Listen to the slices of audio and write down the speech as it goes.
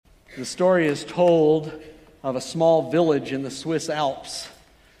The story is told of a small village in the Swiss Alps,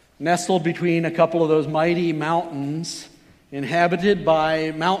 nestled between a couple of those mighty mountains, inhabited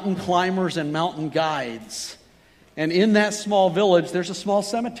by mountain climbers and mountain guides. And in that small village, there's a small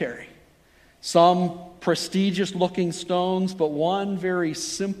cemetery. Some prestigious-looking stones, but one very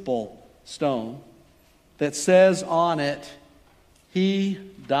simple stone that says on it, "He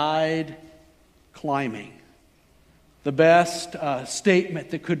died climbing." The best statement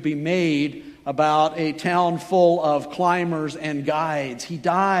that could be made about a town full of climbers and guides. He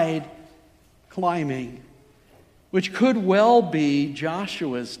died climbing, which could well be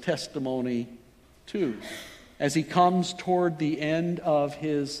Joshua's testimony too, as he comes toward the end of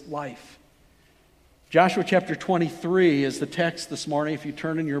his life. Joshua chapter 23 is the text this morning, if you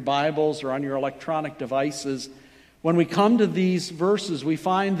turn in your Bibles or on your electronic devices. When we come to these verses, we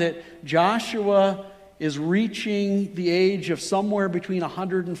find that Joshua is reaching the age of somewhere between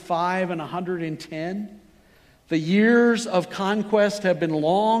 105 and 110. The years of conquest have been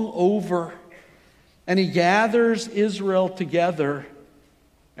long over, and he gathers Israel together,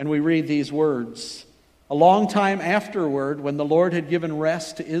 and we read these words. A long time afterward, when the Lord had given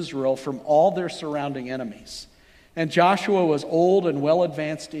rest to Israel from all their surrounding enemies, and Joshua was old and well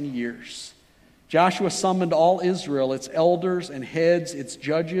advanced in years, Joshua summoned all Israel, its elders and heads, its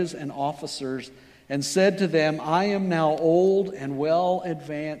judges and officers, and said to them, "I am now old and well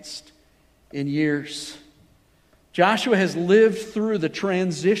advanced in years." Joshua has lived through the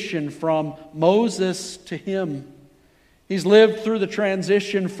transition from Moses to him. He's lived through the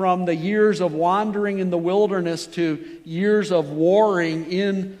transition from the years of wandering in the wilderness to years of warring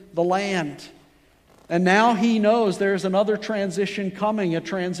in the land. And now he knows there's another transition coming, a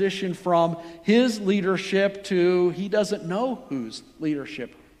transition from his leadership to he doesn't know whose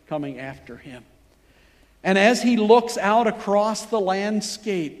leadership coming after him. And as he looks out across the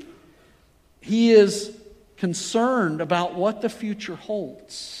landscape, he is concerned about what the future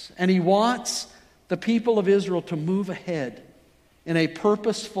holds. And he wants the people of Israel to move ahead in a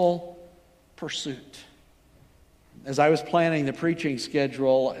purposeful pursuit. As I was planning the preaching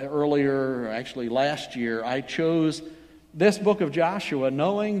schedule earlier, actually last year, I chose this book of Joshua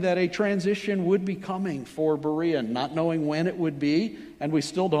knowing that a transition would be coming for Berean, not knowing when it would be, and we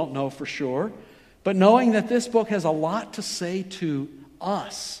still don't know for sure. But knowing that this book has a lot to say to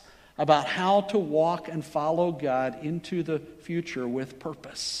us about how to walk and follow God into the future with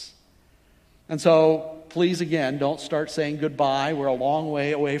purpose. And so, please again, don't start saying goodbye. We're a long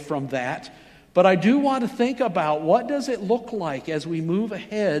way away from that. But I do want to think about what does it look like as we move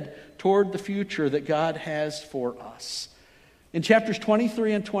ahead toward the future that God has for us. In chapters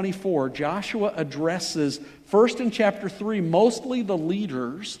 23 and 24, Joshua addresses, first in chapter 3, mostly the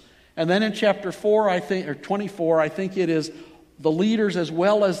leaders. And then in chapter 4, I think, or 24, I think it is the leaders as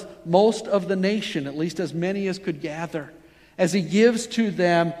well as most of the nation, at least as many as could gather, as he gives to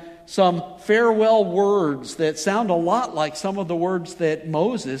them some farewell words that sound a lot like some of the words that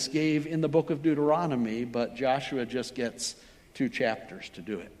Moses gave in the book of Deuteronomy, but Joshua just gets 2 chapters to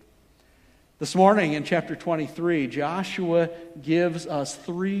do it. This morning in chapter 23, Joshua gives us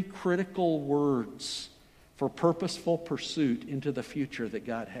 3 critical words for purposeful pursuit into the future that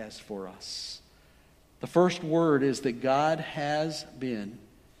God has for us. The first word is that God has been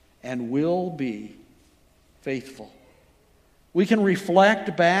and will be faithful. We can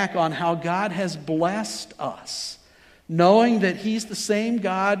reflect back on how God has blessed us, knowing that He's the same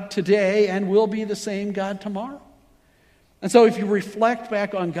God today and will be the same God tomorrow. And so if you reflect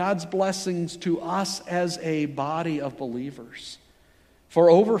back on God's blessings to us as a body of believers, for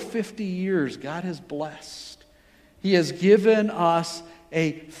over 50 years, God has blessed. He has given us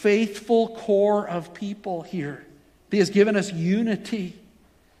a faithful core of people here. He has given us unity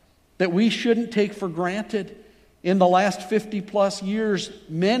that we shouldn't take for granted. In the last 50 plus years,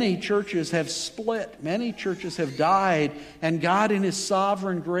 many churches have split. Many churches have died. And God in His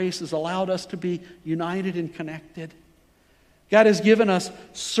sovereign grace has allowed us to be united and connected. God has given us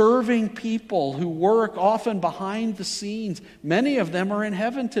serving people who work often behind the scenes. Many of them are in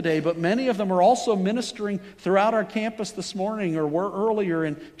heaven today, but many of them are also ministering throughout our campus this morning or were earlier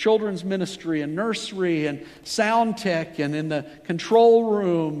in children's ministry and nursery and sound tech and in the control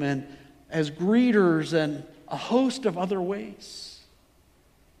room and as greeters and a host of other ways.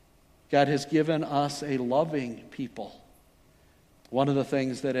 God has given us a loving people. One of the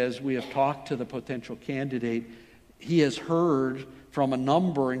things that as we have talked to the potential candidate, he has heard from a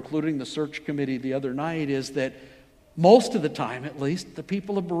number, including the search committee the other night, is that most of the time, at least, the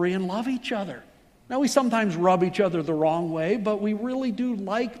people of Berean love each other. Now, we sometimes rub each other the wrong way, but we really do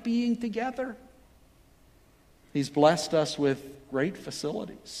like being together. He's blessed us with great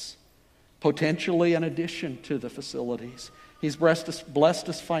facilities. potentially in addition to the facilities. He's blessed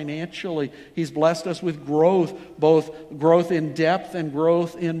us financially. He's blessed us with growth, both growth in depth and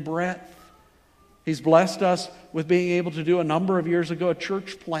growth in breadth. He's blessed us with being able to do a number of years ago a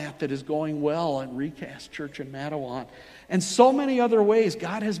church plant that is going well at Recast Church in Matawan. And so many other ways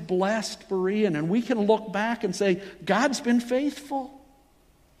God has blessed Berean, and we can look back and say, God's been faithful,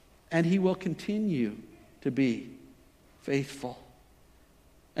 and He will continue to be faithful.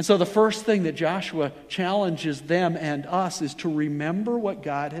 And so the first thing that Joshua challenges them and us is to remember what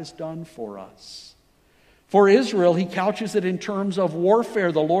God has done for us. For Israel, he couches it in terms of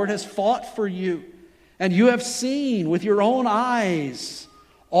warfare. The Lord has fought for you, and you have seen with your own eyes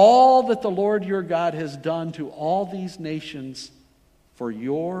all that the Lord your God has done to all these nations for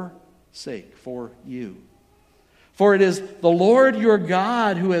your sake, for you. For it is the Lord your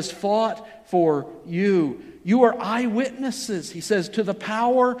God who has fought for you. You are eyewitnesses, he says, to the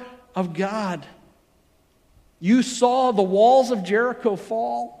power of God. You saw the walls of Jericho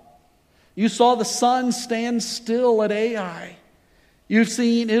fall. You saw the sun stand still at Ai. You've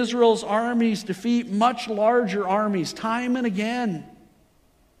seen Israel's armies defeat much larger armies time and again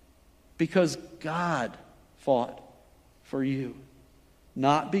because God fought for you,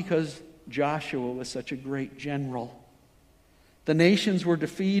 not because Joshua was such a great general. The nations were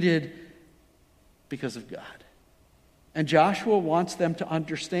defeated because of God. And Joshua wants them to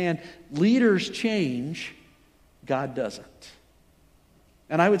understand leaders change, God doesn't.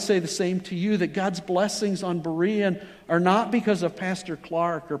 And I would say the same to you, that God's blessings on Berean are not because of Pastor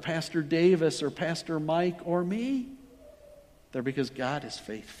Clark or Pastor Davis or Pastor Mike or me. They're because God is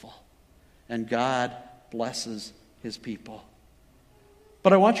faithful and God blesses His people.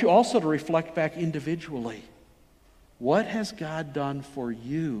 But I want you also to reflect back individually. What has God done for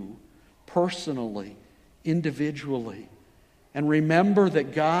you personally, individually? And remember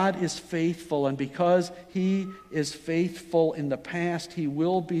that God is faithful, and because He is faithful in the past, He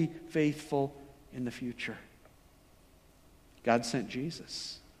will be faithful in the future. God sent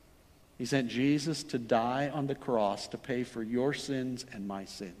Jesus. He sent Jesus to die on the cross to pay for your sins and my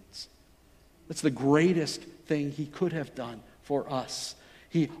sins. That's the greatest thing He could have done for us.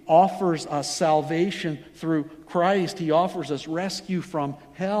 He offers us salvation through Christ. He offers us rescue from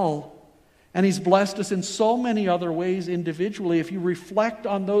hell. And He's blessed us in so many other ways individually. If you reflect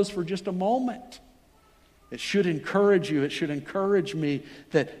on those for just a moment, it should encourage you, it should encourage me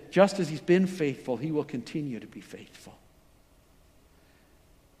that just as He's been faithful, He will continue to be faithful.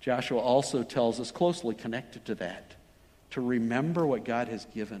 Joshua also tells us, closely connected to that, to remember what God has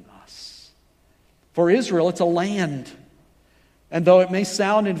given us. For Israel, it's a land. And though it may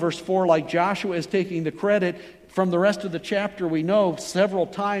sound in verse 4 like Joshua is taking the credit, from the rest of the chapter we know several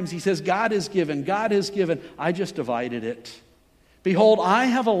times he says, God has given, I just divided it. Behold, I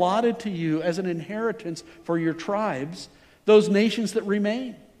have allotted to you as an inheritance for your tribes those nations that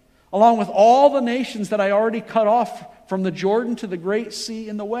remain, along with all the nations that I already cut off from the Jordan to the great sea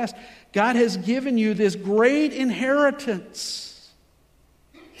in the west. God has given you this great inheritance.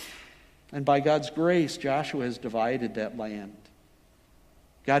 And by God's grace, Joshua has divided that land.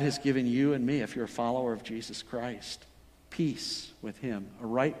 God has given you and me, if you're a follower of Jesus Christ, peace with Him, a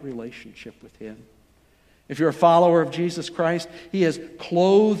right relationship with Him. If you're a follower of Jesus Christ, He has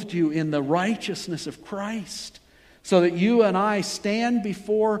clothed you in the righteousness of Christ, so that you and I stand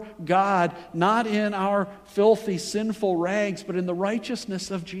before God, not in our filthy, sinful rags, but in the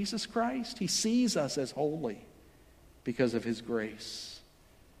righteousness of Jesus Christ. He sees us as holy because of His grace.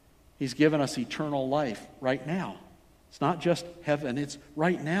 He's given us eternal life right now. It's not just heaven, it's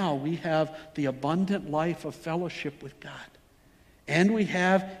right now. We have the abundant life of fellowship with God. And we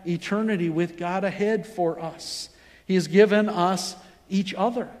have eternity with God ahead for us. He has given us each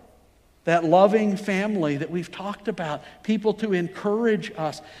other, that loving family that we've talked about, people to encourage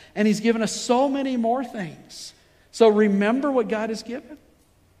us. And He's given us so many more things. So remember what God has given.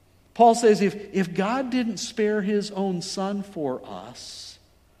 Paul says, if God didn't spare His own Son for us,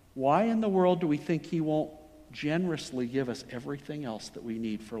 why in the world do we think He won't generously give us everything else that we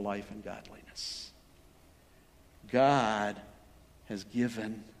need for life and godliness? God has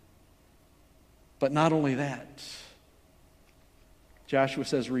given. But not only that, Joshua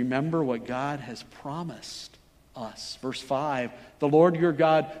says, remember what God has promised us. Verse 5, the Lord your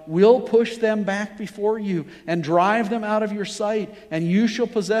God will push them back before you and drive them out of your sight, and you shall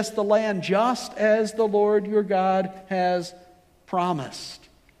possess the land just as the Lord your God has promised.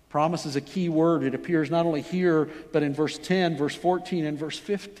 Promise is a key word. It appears not only here, but in verse 10, verse 14, and verse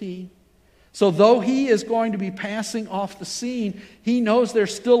 15. So though he is going to be passing off the scene, he knows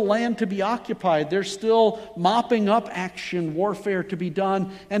there's still land to be occupied. There's still mopping up action, warfare to be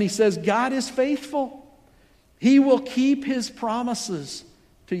done. And he says, God is faithful. He will keep his promises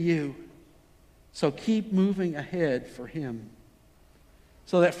to you. So keep moving ahead for him.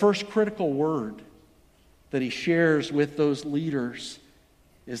 So that first critical word that he shares with those leaders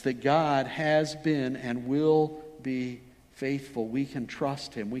is that God has been and will be faithful. We can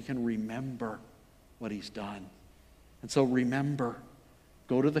trust him. We can remember what he's done. And so remember.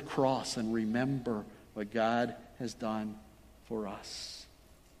 Go to the cross and remember what God has done for us.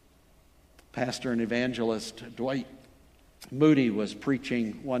 Pastor and evangelist Dwight Moody was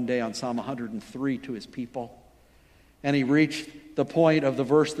preaching one day on Psalm 103 to his people. And he reached the point of the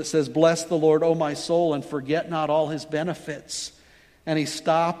verse that says, "Bless the Lord, O my soul, and forget not all his benefits." And he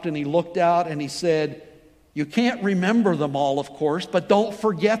stopped and he looked out and he said, you can't remember them all, of course, but don't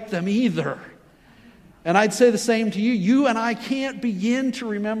forget them either. And I'd say the same to you. You and I can't begin to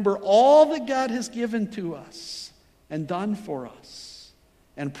remember all that God has given to us and done for us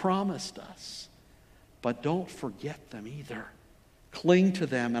and promised us. But don't forget them either. Cling to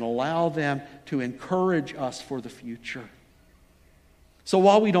them and allow them to encourage us for the future. So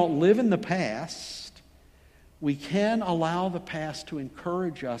while we don't live in the past, we can allow the past to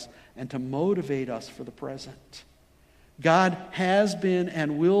encourage us and to motivate us for the present. God has been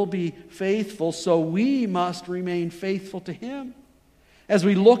and will be faithful, so we must remain faithful to him. As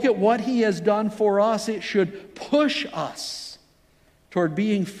we look at what he has done for us, it should push us toward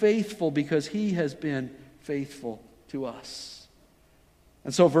being faithful because he has been faithful to us.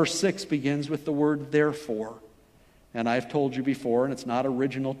 And so verse 6 begins with the word therefore. And I've told you before, and it's not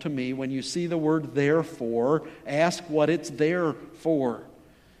original to me, when you see the word therefore, ask what it's there for.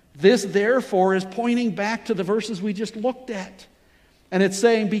 This therefore is pointing back to the verses we just looked at. And it's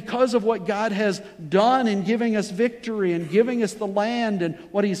saying because of what God has done in giving us victory and giving us the land and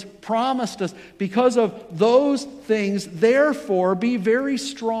what he's promised us, because of those things, therefore be very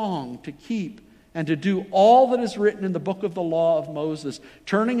strong to keep and to do all that is written in the book of the law of Moses,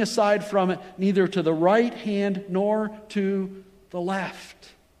 turning aside from it neither to the right hand nor to the left.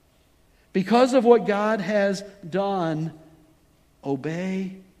 Because of what God has done,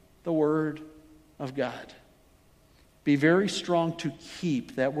 obey the word of God. Be very strong to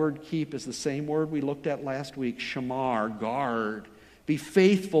keep. That word keep is the same word we looked at last week, shamar, guard. Be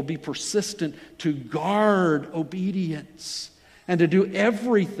faithful, be persistent to guard obedience. And to do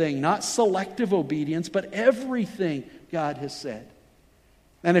everything, not selective obedience, but everything God has said.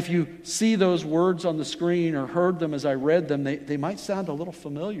 And if you see those words on the screen or heard them as I read them, they might sound a little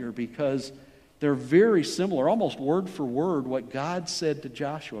familiar because they're very similar, almost word for word, what God said to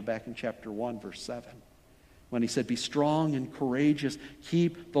Joshua back in chapter 1, verse 7. When he said, be strong and courageous,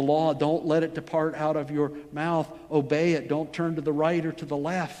 keep the law, don't let it depart out of your mouth, obey it, don't turn to the right or to the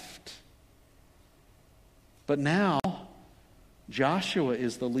left. But now, Joshua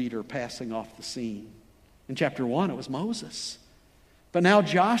is the leader passing off the scene. In chapter 1, it was Moses. But now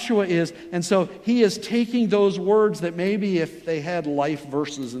Joshua is, and so he is taking those words that maybe if they had life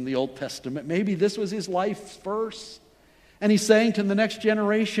verses in the Old Testament, maybe this was his life verse. And he's saying to the next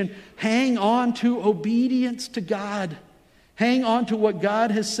generation, hang on to obedience to God. Hang on to what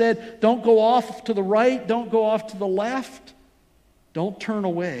God has said. Don't go off to the right. Don't go off to the left. Don't turn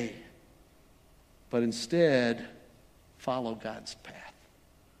away. But instead, follow God's path.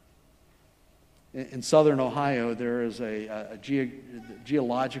 In southern Ohio, there is a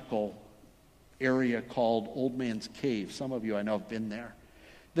geological area called Old Man's Cave. Some of you I know have been there.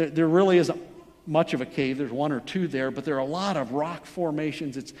 There really isn't much of a cave. There's one or two there, but there are a lot of rock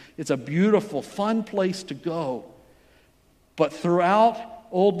formations. It's a beautiful, fun place to go. But throughout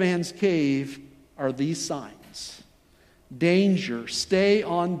Old Man's Cave are these signs. Danger, stay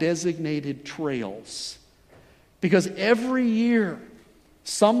on designated trails. Because every year,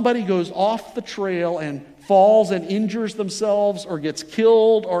 somebody goes off the trail and falls and injures themselves or gets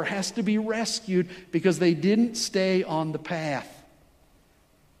killed or has to be rescued because they didn't stay on the path.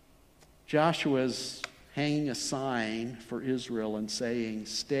 Joshua's hanging a sign for Israel and saying,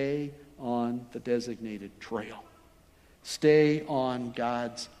 stay on the designated trail. Stay on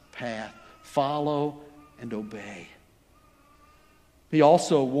God's path. Follow and obey. He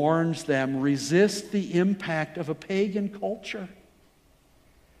also warns them, resist the impact of a pagan culture.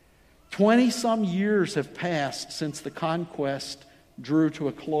 20-some years have passed since the conquest drew to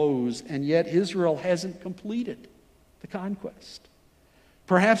a close, and yet Israel hasn't completed the conquest.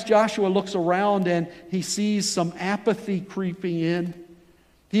 Perhaps Joshua looks around and he sees some apathy creeping in.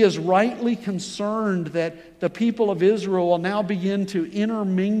 He is rightly concerned that the people of Israel will now begin to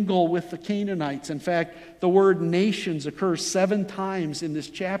intermingle with the Canaanites. In fact, the word nations occurs 7 times in this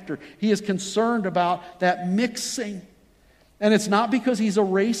chapter. He is concerned about that mixing. And it's not because he's a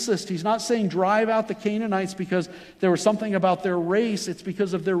racist. He's not saying drive out the Canaanites because there was something about their race. It's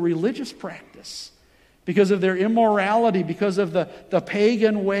because of their religious practice, because of their immorality, because of the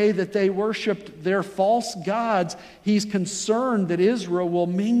pagan way that they worshiped their false gods. He's concerned that Israel will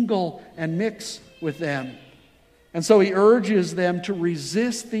mingle and mix with them. And so he urges them to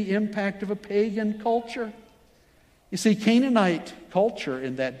resist the impact of a pagan culture. You see, Canaanite culture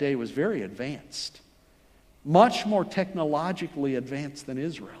in that day was very advanced, much more technologically advanced than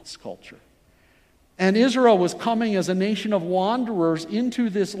Israel's culture. And Israel was coming as a nation of wanderers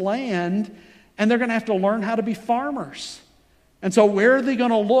into this land, and they're going to have to learn how to be farmers. And so where are they going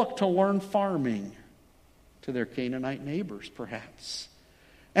to look to learn farming? To their Canaanite neighbors, perhaps.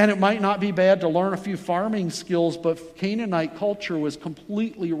 And it might not be bad to learn a few farming skills, but Canaanite culture was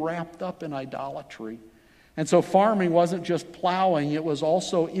completely wrapped up in idolatry. And so farming wasn't just plowing, it was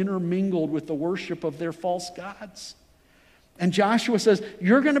also intermingled with the worship of their false gods. And Joshua says,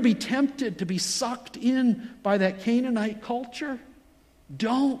 you're going to be tempted to be sucked in by that Canaanite culture.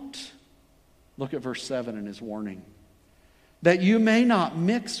 Don't. Look at verse 7 in his warning. That you may not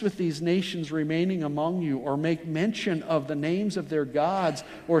mix with these nations remaining among you, or make mention of the names of their gods,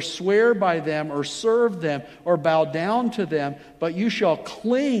 or swear by them, or serve them, or bow down to them, but you shall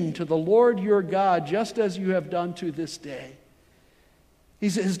cling to the Lord your God, just as you have done to this day. He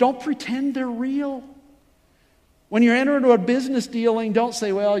says, don't pretend they're real. When you're entering into a business dealing, don't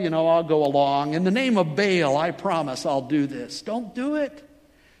say, well, I'll go along. In the name of Baal, I promise I'll do this. Don't do it.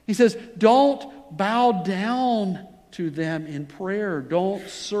 He says, don't bow down to them in prayer. Don't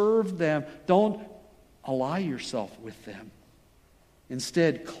serve them. Don't ally yourself with them.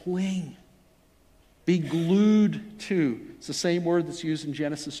 Instead, cling. Be glued to. It's the same word that's used in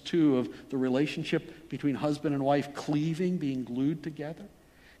Genesis 2 of the relationship between husband and wife, cleaving, being glued together.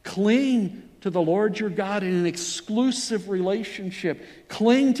 Cling to the Lord your God in an exclusive relationship.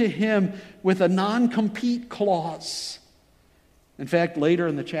 Cling to Him with a non-compete clause. In fact, later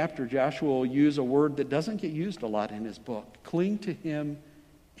in the chapter, Joshua will use a word that doesn't get used a lot in his book. Cling to Him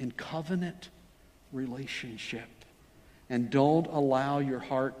in covenant relationship. And don't allow your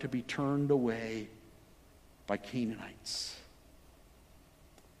heart to be turned away by Canaanites.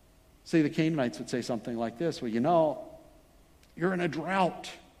 See, the Canaanites would say something like this, well, you're in a drought.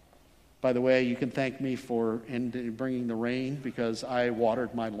 By the way, you can thank me for bringing the rain because I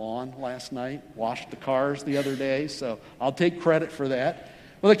watered my lawn last night, washed the cars the other day, so I'll take credit for that.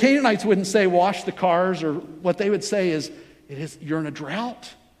 Well, the Canaanites wouldn't say wash the cars, or what they would say is, you're in a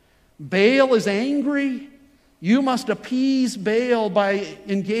drought. Baal is angry. You must appease Baal by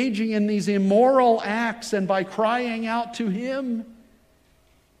engaging in these immoral acts and by crying out to him.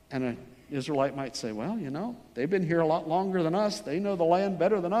 And an Israelite might say, well, they've been here a lot longer than us. They know the land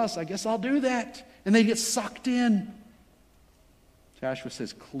better than us. I guess I'll do that. And they get sucked in. Joshua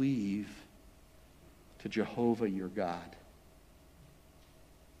says, cleave to Jehovah your God.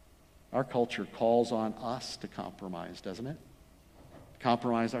 Our culture calls on us to compromise, doesn't it?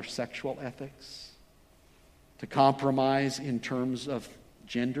 Compromise our sexual ethics. To compromise in terms of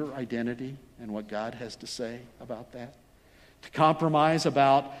gender identity and what God has to say about that. To compromise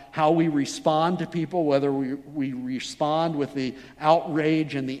about how we respond to people, whether we respond with the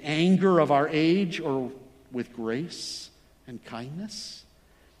outrage and the anger of our age or with grace and kindness.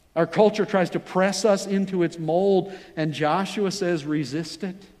 Our culture tries to press us into its mold, and Joshua says, resist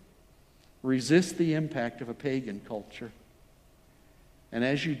it. Resist the impact of a pagan culture. And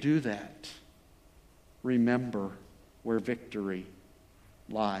as you do that, remember where victory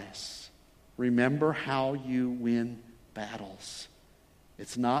lies. Remember how you win battles.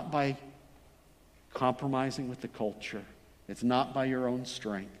 It's not by compromising with the culture. It's not by your own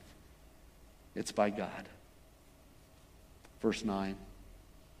strength. It's by God. Verse 9.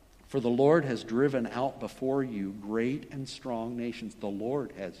 For the Lord has driven out before you great and strong nations. The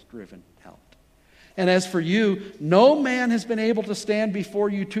Lord has driven out. And as for you, no man has been able to stand before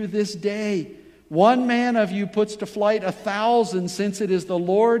you to this day. One man of you puts to flight 1,000, since it is the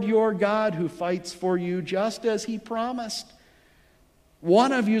Lord your God who fights for you, just as He promised.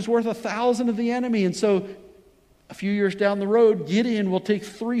 One of you is worth 1,000 of the enemy. And so a few years down the road, Gideon will take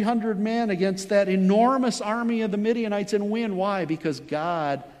 300 men against that enormous army of the Midianites and win. Why? Because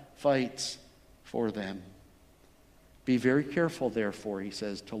God fights for them. Be very careful, therefore, he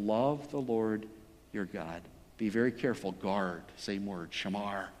says, to love the Lord your God. Be very careful. Guard. Same word,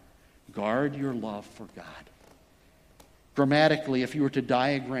 shamar. Guard your love for God. Grammatically, if you were to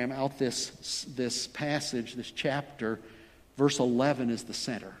diagram out this passage, this chapter, verse 11 is the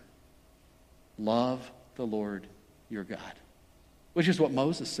center. Love the Lord your God. Which is what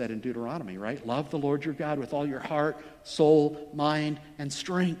Moses said in Deuteronomy, right? Love the Lord your God with all your heart, soul, mind, and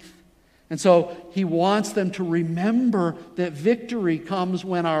strength. And so he wants them to remember that victory comes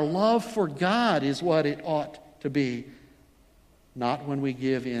when our love for God is what it ought to be, not when we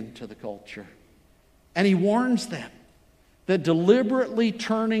give in to the culture. And he warns them that deliberately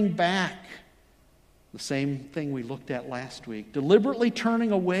turning back, the same thing we looked at last week, deliberately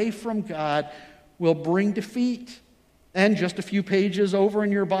turning away from God will bring defeat. And just a few pages over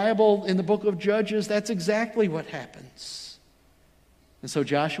in your Bible, in the book of Judges, that's exactly what happens. And so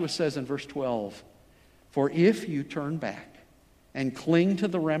Joshua says in verse 12, "For if you turn back and cling to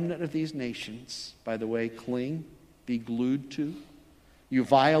the remnant of these nations," by the way, cling, be glued to, you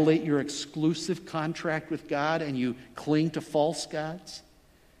violate your exclusive contract with God and you cling to false gods.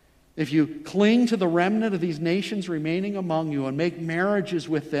 If you cling to the remnant of these nations remaining among you and make marriages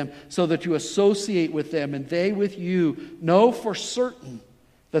with them so that you associate with them and they with you, know for certain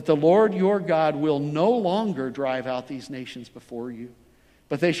that the Lord your God will no longer drive out these nations before you,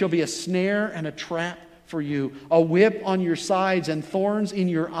 but they shall be a snare and a trap for you, a whip on your sides and thorns in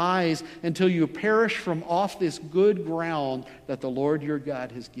your eyes until you perish from off this good ground that the Lord your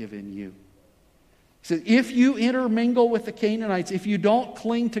God has given you. He says, if you intermingle with the Canaanites, if you don't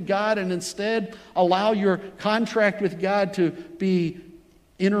cling to God and instead allow your contract with God to be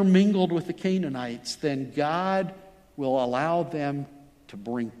intermingled with the Canaanites, then God will allow them to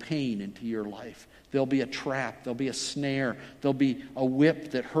bring pain into your life. There'll be a trap. There'll be a snare. There'll be a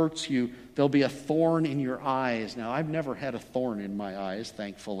whip that hurts you. There'll be a thorn in your eyes. Now, I've never had a thorn in my eyes,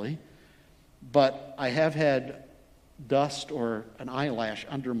 thankfully. But I have had dust or an eyelash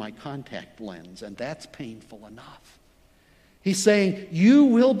under my contact lens, and that's painful enough. He's saying, you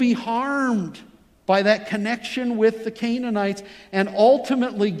will be harmed by that connection with the Canaanites, and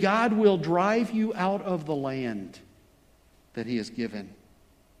ultimately God will drive you out of the land that He has given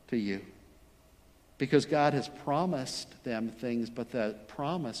to you. Because God has promised them things, but the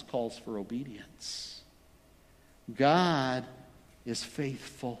promise calls for obedience. God is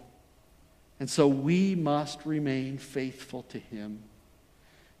faithful. And so we must remain faithful to Him.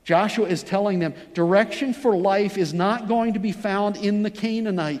 Joshua is telling them, direction for life is not going to be found in the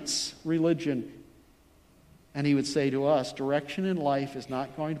Canaanites' religion. And he would say to us, direction in life is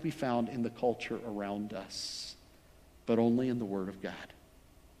not going to be found in the culture around us, but only in the Word of God.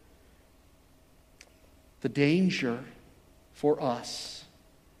 The danger for us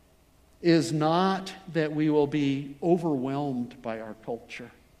is not that we will be overwhelmed by our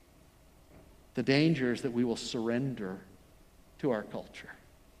culture. The danger is that we will surrender to our culture.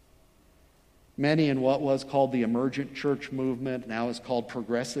 Many in what was called the emergent church movement, now is called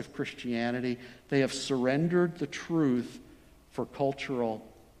progressive Christianity, they have surrendered the truth for cultural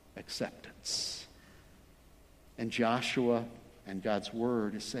acceptance. And Joshua and God's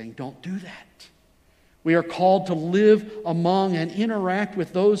Word is saying, don't do that. We are called to live among and interact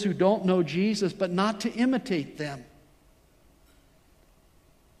with those who don't know Jesus, but not to imitate them.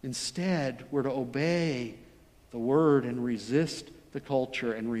 Instead, we're to obey the Word and resist the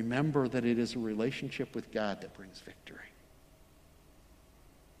culture and remember that it is a relationship with God that brings victory.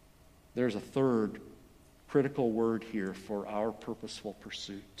 There's a third critical word here for our purposeful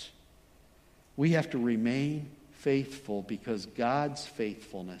pursuit. We have to remain faithful because God's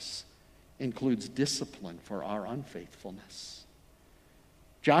faithfulness includes discipline for our unfaithfulness.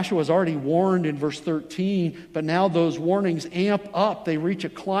 Joshua has already warned in verse 13, but now those warnings amp up. They reach a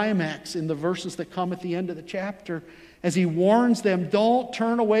climax in the verses that come at the end of the chapter as he warns them, don't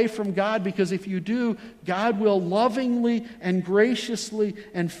turn away from God, because if you do, God will lovingly and graciously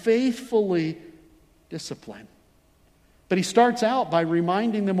and faithfully discipline. But he starts out by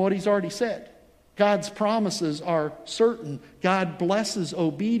reminding them what he's already said. God's promises are certain. God blesses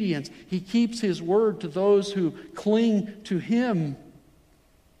obedience. He keeps His word to those who cling to Him.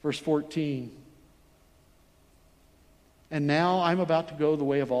 Verse 14. And now I'm about to go the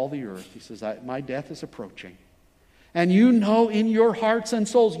way of all the earth. He says, my death is approaching. And you know in your hearts and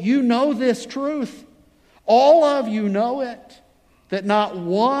souls, you know this truth. All of you know it. That not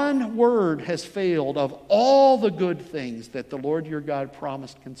one word has failed of all the good things that the Lord your God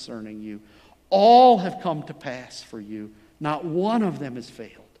promised concerning you. All have come to pass for you. Not one of them has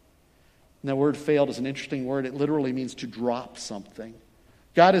failed. And the word failed is an interesting word. It literally means to drop something.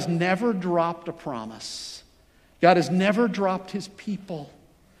 God has never dropped a promise. God has never dropped His people.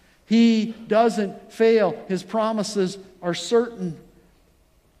 He doesn't fail. His promises are certain.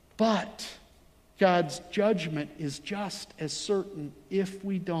 But God's judgment is just as certain if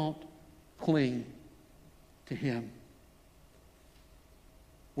we don't cling to Him.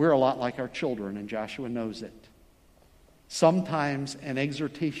 We're a lot like our children, and Joshua knows it. Sometimes an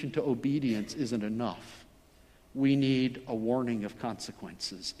exhortation to obedience isn't enough. We need a warning of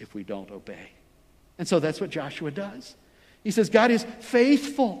consequences if we don't obey. And so that's what Joshua does. He says, God is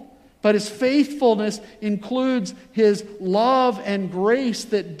faithful, but His faithfulness includes His love and grace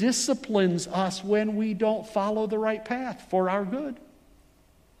that disciplines us when we don't follow the right path for our good.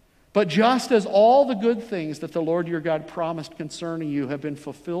 But just as all the good things that the Lord your God promised concerning you have been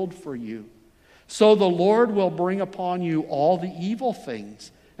fulfilled for you, so the Lord will bring upon you all the evil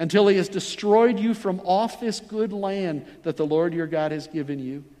things until He has destroyed you from off this good land that the Lord your God has given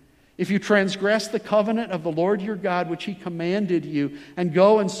you. If you transgress the covenant of the Lord your God, which He commanded you, and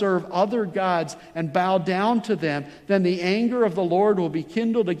go and serve other gods and bow down to them, then the anger of the Lord will be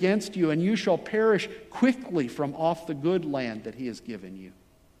kindled against you, and you shall perish quickly from off the good land that He has given you.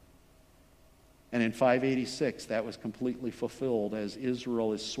 And in 586, that was completely fulfilled as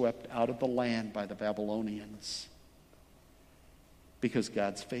Israel is swept out of the land by the Babylonians. Because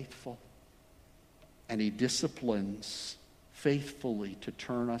God's faithful. And He disciplines faithfully to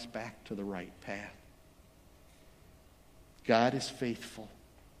turn us back to the right path. God is faithful.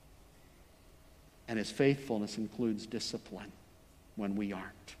 And His faithfulness includes discipline when we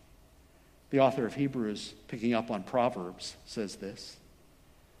aren't. The author of Hebrews, picking up on Proverbs, says this.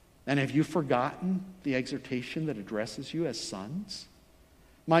 And have you forgotten the exhortation that addresses you as sons?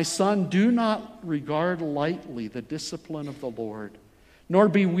 My son, do not regard lightly the discipline of the Lord, nor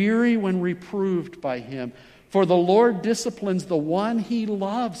be weary when reproved by Him. For the Lord disciplines the one He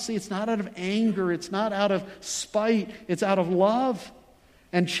loves. See, it's not out of anger, it's not out of spite, it's out of love.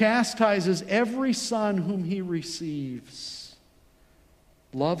 And chastises every son whom He receives.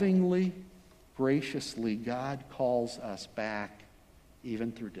 Lovingly, graciously, God calls us back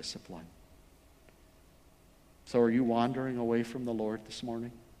even through discipline. So are you wandering away from the Lord this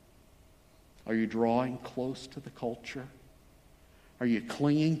morning? Are you drawing close to the culture? Are you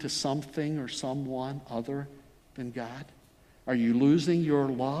clinging to something or someone other than God? Are you losing your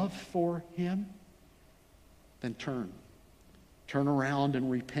love for Him? Then turn. Turn around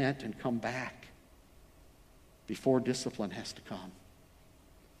and repent and come back before discipline has to come.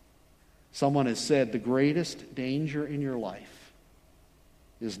 Someone has said the greatest danger in your life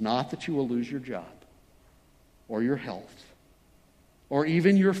is not that you will lose your job or your health or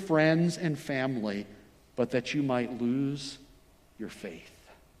even your friends and family, but that you might lose your faith.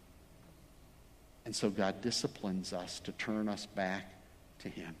 And so God disciplines us to turn us back to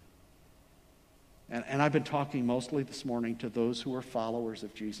Him. And I've been talking mostly this morning to those who are followers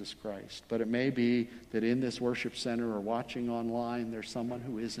of Jesus Christ, but it may be that in this worship center or watching online, there's someone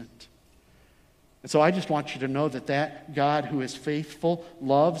who isn't. And so I just want you to know that God who is faithful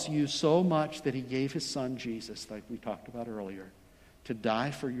loves you so much that He gave His Son Jesus, like we talked about earlier, to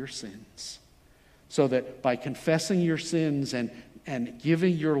die for your sins. So that by confessing your sins and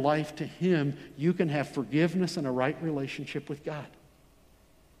giving your life to Him, you can have forgiveness and a right relationship with God.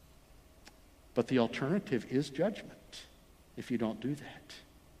 But the alternative is judgment if you don't do that.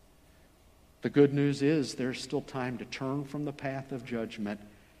 The good news is there's still time to turn from the path of judgment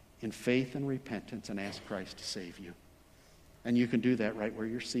in faith and repentance and ask Christ to save you. And you can do that right where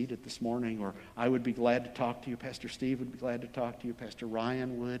you're seated this morning, or I would be glad to talk to you. Pastor Steve would be glad to talk to you. Pastor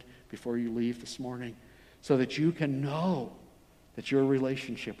Ryan would before you leave this morning, so that you can know that your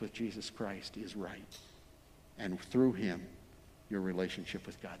relationship with Jesus Christ is right. And through Him, your relationship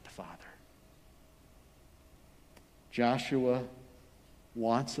with God the Father. Joshua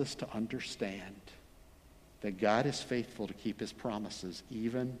wants us to understand that God is faithful to keep His promises,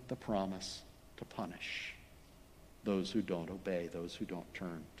 even the promise to punish those who don't obey, those who don't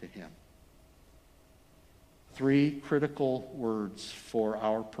turn to Him. 3 critical words for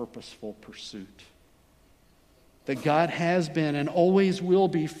our purposeful pursuit. That God has been and always will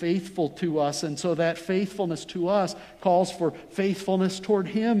be faithful to us, and so that faithfulness to us calls for faithfulness toward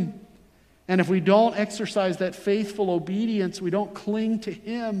Him. And if we don't exercise that faithful obedience, we don't cling to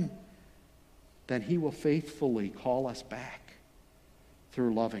Him, then He will faithfully call us back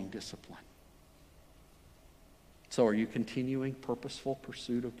through loving discipline. So are you continuing purposeful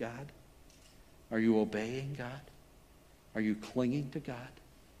pursuit of God? Are you obeying God? Are you clinging to God?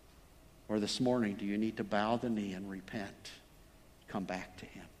 Or this morning, do you need to bow the knee and repent? Come back to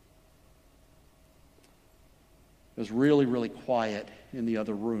Him. It was really, really quiet in the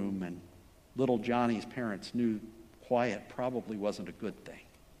other room, and little Johnny's parents knew quiet probably wasn't a good thing.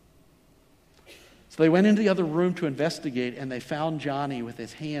 So they went into the other room to investigate, and they found Johnny with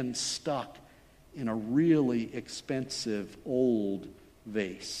his hand stuck in a really expensive old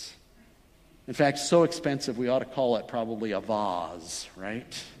vase. In fact, so expensive we ought to call it probably a vase,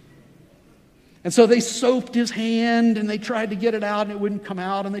 right? And so they soaped his hand and they tried to get it out and it wouldn't come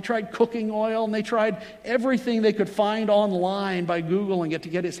out, and they tried cooking oil and they tried everything they could find online by Googling it to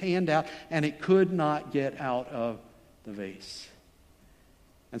get his hand out, and it could not get out of the vase.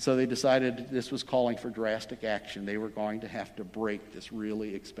 And so they decided this was calling for drastic action. They were going to have to break this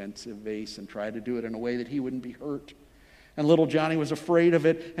really expensive vase and try to do it in a way that he wouldn't be hurt. And little Johnny was afraid of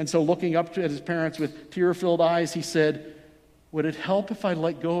it, and so looking up at his parents with tear-filled eyes, he said, "Would it help if I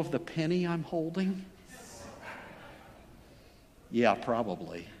let go of the penny I'm holding?" Yeah,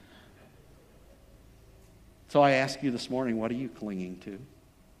 probably. So I ask you this morning, what are you clinging to?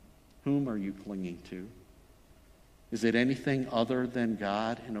 Whom are you clinging to? Is it anything other than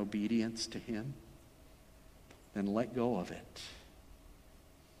God in obedience to Him? Then let go of it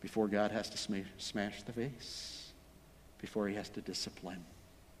before God has to smash the vase, before He has to discipline.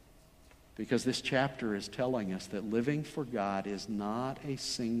 Because this chapter is telling us that living for God is not a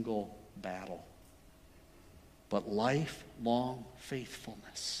single battle, but lifelong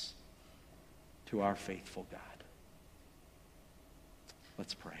faithfulness to our faithful God.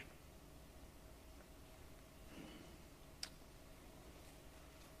 Let's pray.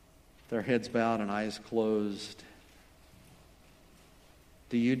 With our heads bowed and eyes closed,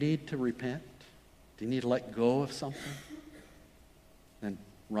 do you need to repent? Do you need to let go of something? Then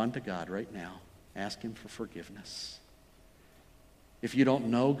run to God right now. Ask Him for forgiveness. If you don't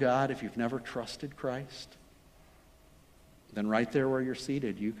know God, if you've never trusted Christ, then right there where you're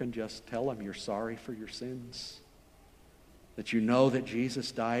seated, you can just tell Him you're sorry for your sins. That you know that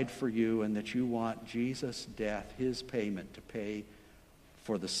Jesus died for you and that you want Jesus' death, His payment, to pay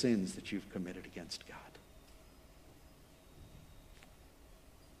for the sins that you've committed against God.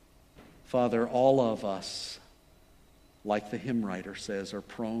 Father, all of us, like the hymn writer says, are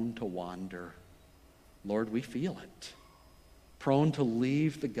prone to wander. Lord, we feel it. Prone to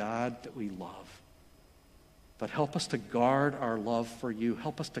leave the God that we love. But help us to guard our love for you.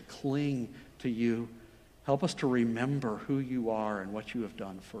 Help us to cling to you. Help us to remember who you are and what you have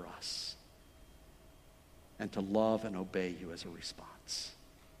done for us. And to love and obey you as a response.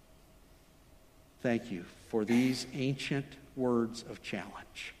 Thank you for these ancient words of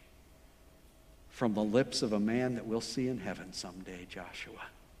challenge from the lips of a man that we'll see in heaven someday, Joshua.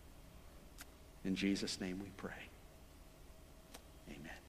 In Jesus' name we pray. Amen.